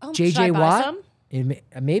ago. should I buy Watt, some?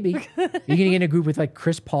 maybe. Are you going to get in a group with like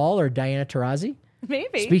Chris Paul or Diana Taurasi?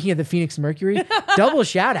 Maybe. Speaking of the Phoenix Mercury, double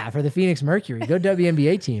shout out for the Phoenix Mercury. Go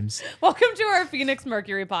WNBA teams. Welcome to our Phoenix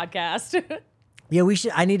Mercury podcast. Yeah,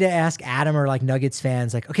 I need to ask Adam or like Nuggets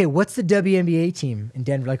fans, like, okay, what's the WNBA team in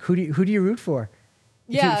Denver? Like, who do you root for?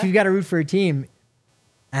 If you've got to root for a team,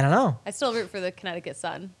 I don't know. I still root for the Connecticut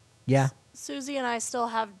Sun. Yeah. Susie and I still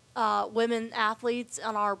have women athletes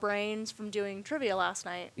on our brains from doing trivia last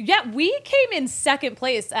night. Yeah, we came in second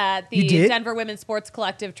place at You the did? Denver Women's Sports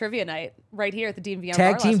Collective Trivia Night right here at the DMV.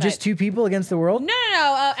 Tag bar team, last just night. 2 people against the world?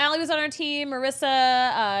 No. Allie was on our team.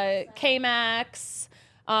 Marissa, K-Max,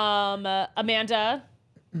 Amanda,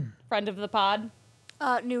 friend of the pod.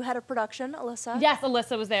 New head of production, Alyssa. Yes,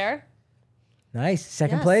 Alyssa was there. Nice.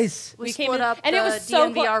 Second Yes. place. We We came split in- up and the it was so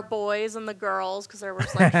DNVR boys and the girls because there was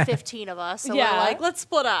like 15 of us. So Yeah. we're like, let's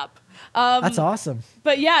split up. That's awesome.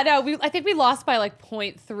 But yeah, no, I think we lost by like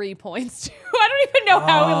 0.3 points too. I don't even know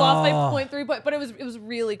how we lost by 0.3 points, but it was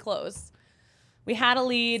really close. We had a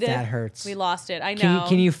lead. That hurts. We lost it. I know.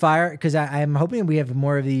 Can you fire? Because I'm hoping we have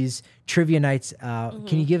more of these trivia nights. Mm-hmm.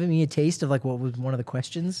 Can you give me a taste of like what was one of the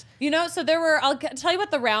questions? So there were. Tell you what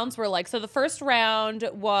the rounds were like. So the first round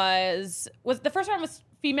was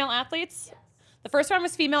female athletes. The first round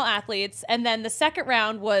was female athletes, and then the second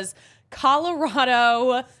round was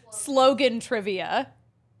Colorado slogan trivia.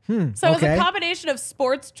 So it was okay. a combination of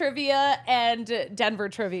sports trivia and Denver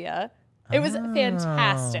trivia. It was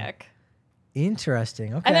fantastic.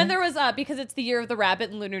 Interesting. Okay. And then there was, because it's the year of the rabbit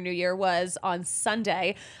and Lunar New Year was on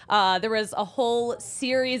Sunday, there was a whole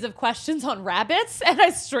series of questions on rabbits, and I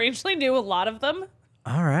strangely knew a lot of them.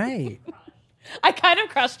 All right. I kind of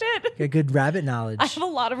crushed it. Got good rabbit knowledge. I have a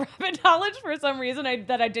lot of rabbit knowledge for some reason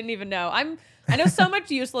that I didn't even know. I know so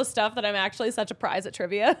much useless stuff that I'm actually such a prize at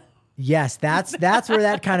trivia. Yes, that's where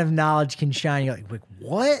that kind of knowledge can shine. You're like,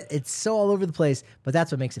 what? It's so all over the place, but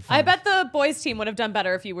that's what makes it fun. I bet the boys team would have done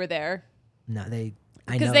better if you were there. No, I know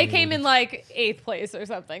Because they came would. in like 8th place or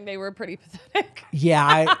something. They were pretty pathetic.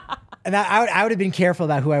 Yeah, I would have been careful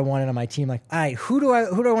about who I wanted on my team. Like, all right, who do I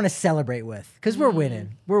want to celebrate with? Because we're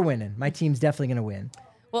winning. We're winning. My team's definitely gonna win.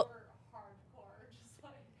 Well,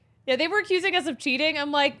 yeah, they were accusing us of cheating.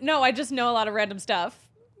 I'm like, no, I just know a lot of random stuff.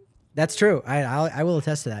 That's true. I will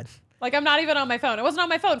attest to that. Like, I'm not even on my phone. I wasn't on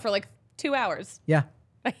my phone for like 2 hours. Yeah.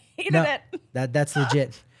 I hated No, it. that's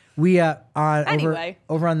legit. We Anyway.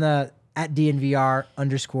 over on the at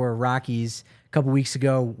 @DNVR_Rockies a couple weeks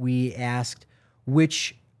ago, we asked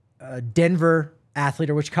which Denver athlete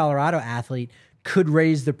or which Colorado athlete could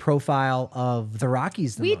raise the profile of the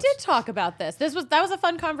Rockies the We most. did talk about this. That was a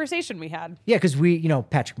fun conversation we had. Yeah, because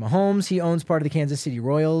Patrick Mahomes, he owns part of the Kansas City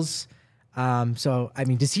Royals. So, I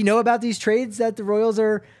mean, does he know about these trades that the Royals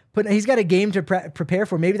are putting? He's got a game to prepare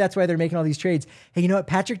for. Maybe that's why they're making all these trades. Hey, you know what?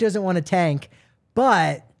 Patrick doesn't want to tank,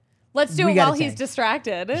 but Let's do We it gotta while he's tank.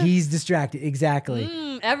 distracted. he's distracted.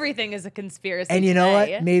 Exactly. Everything is a conspiracy. And you know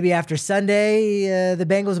today. what? Maybe after Sunday, the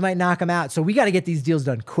Bengals might knock him out. So we got to get these deals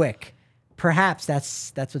done quick. Perhaps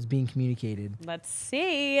that's what's being communicated. Let's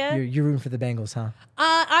see. You're rooting for the Bengals, huh?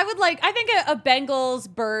 I think a Bengals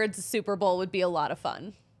Birds Super Bowl would be a lot of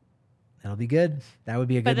fun. That'll be good. That would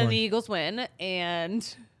be a But good then one. the Eagles win,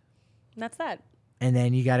 and that's that. And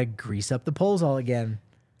then you got to grease up the polls all again.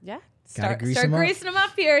 Yeah. Gotta Start grease 'em up. greasing them up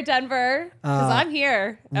here, Denver. Because I'm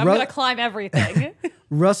here. I'm Ru- going to climb everything.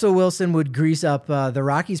 Russell Wilson would grease up the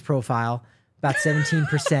Rockies profile about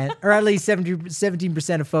 17%, or at least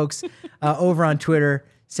 17% of folks over on Twitter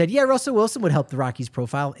said, yeah, Russell Wilson would help the Rockies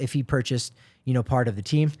profile if he purchased, part of the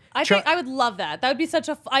team. I think I would love that. That would be such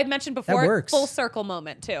I mentioned before, works. full circle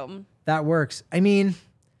moment too. That works. I mean,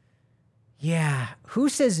 yeah, who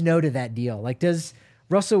says no to that deal? Like, does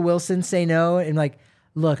Russell Wilson say no? And like,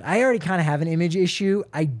 look, I already kind of have an image issue.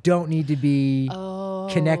 I don't need to be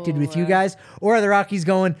connected with you guys. Or are the Rockies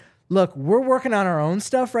going, look, we're working on our own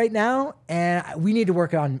stuff right now, and we need to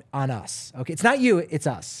work on us. Okay, it's not you, it's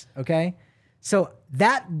us. Okay, so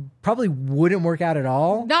that probably wouldn't work out at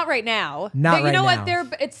all. Not right now. Not you right know now.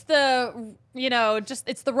 what? It's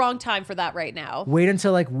the wrong time for that right now. Wait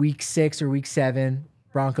until like week 6 or week 7.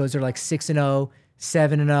 Broncos are like 6-0,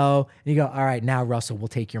 7-0, and you go, all right, now Russell, we'll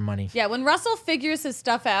take your money. Yeah, when Russell figures his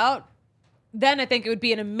stuff out, then I think it would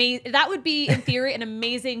be that would be in theory an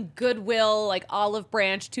amazing goodwill, like olive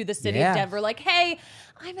branch to the city Yeah. of Denver. Like, hey,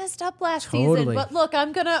 I messed up last Totally. season, but look,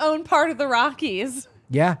 I'm gonna own part of the Rockies.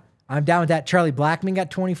 Yeah, I'm down with that. Charlie Blackmon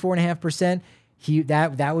got 24.5%.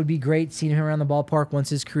 That would be great seeing him around the ballpark once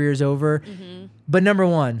his career is over. Mm-hmm. But number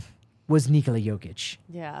one was Nikola Jokic.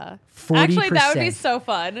 Yeah. 40%. Actually, that would be so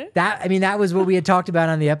fun. That was what we had talked about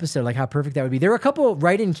on the episode, like how perfect that would be. There were a couple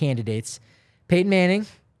write-in candidates. Peyton Manning.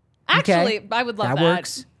 Actually, okay. I would love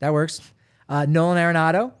that. That works. Nolan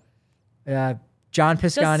Arenado. John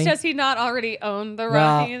Piscani. Does he not already own the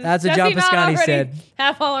Well, Rockies? that's what Does John he not Piscani already said.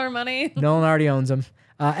 have all our money? Nolan already owns them.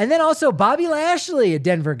 And then also Bobby Lashley, a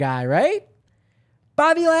Denver guy, right?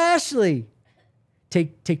 Bobby Lashley.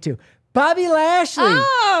 Take 2. Bobby Lashley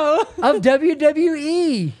of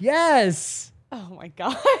WWE. Yes. Oh my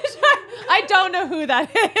gosh. I don't know who that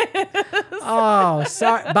is. Oh,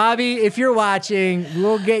 sorry. Bobby, if you're watching,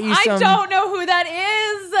 we'll get you some. I don't know who that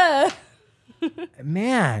is.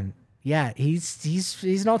 Man, yeah, he's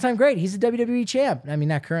an all-time great. He's a WWE champ. I mean,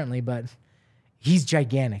 not currently, but he's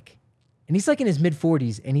gigantic. And he's like in his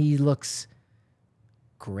mid-40s, and he looks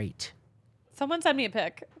great. Someone send me a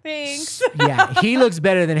pic. Thanks. Yeah, he looks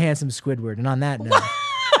better than handsome Squidward. And on that note,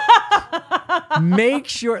 make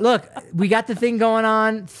sure, look, we got the thing going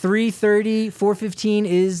on. 3:30, 4:15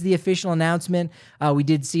 is the official announcement. We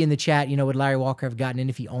did see in the chat, would Larry Walker have gotten in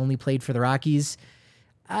if he only played for the Rockies?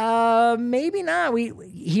 Maybe not.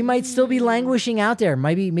 He might still be languishing out there.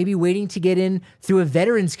 Maybe waiting to get in through a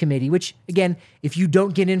veterans committee, which again, if you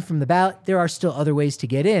don't get in from the ballot, there are still other ways to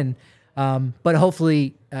get in. But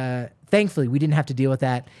hopefully, thankfully, we didn't have to deal with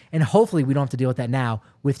that. And hopefully we don't have to deal with that now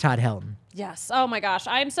with Todd Helton. Yes. Oh my gosh.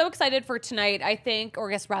 I'm so excited for tonight, I think, or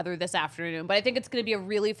I guess rather this afternoon, but I think it's going to be a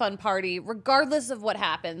really fun party. Regardless of what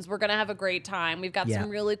happens, we're going to have a great time. We've got some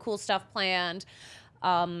really cool stuff planned.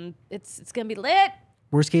 It's going to be lit.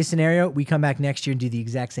 Worst case scenario, we come back next year and do the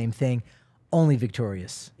exact same thing, only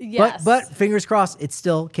victorious. Yes. But fingers crossed, it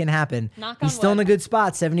still can happen. Knock on He's still wood. in a good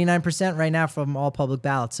spot, 79% right now from all public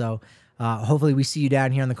ballots. So hopefully we see you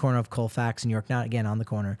down here on the corner of Colfax and York. Not again on the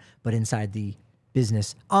corner, but inside the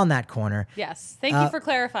business on that corner. Yes. Thank you for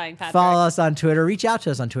clarifying, Patrick. Follow us on Twitter. Reach out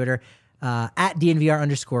to us on Twitter at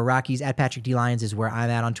DNVR_Rockies. At Patrick D. Lyons is where I'm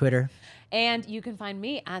at on Twitter. And you can find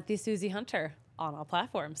me at the Susie Hunter on all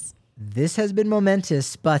platforms. This has been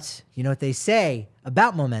momentous, but you know what they say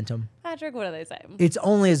about momentum. Patrick, what do they say? It's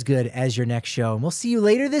only as good as your next show. And we'll see you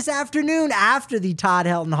later this afternoon after the Todd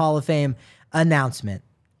Helton Hall of Fame announcement.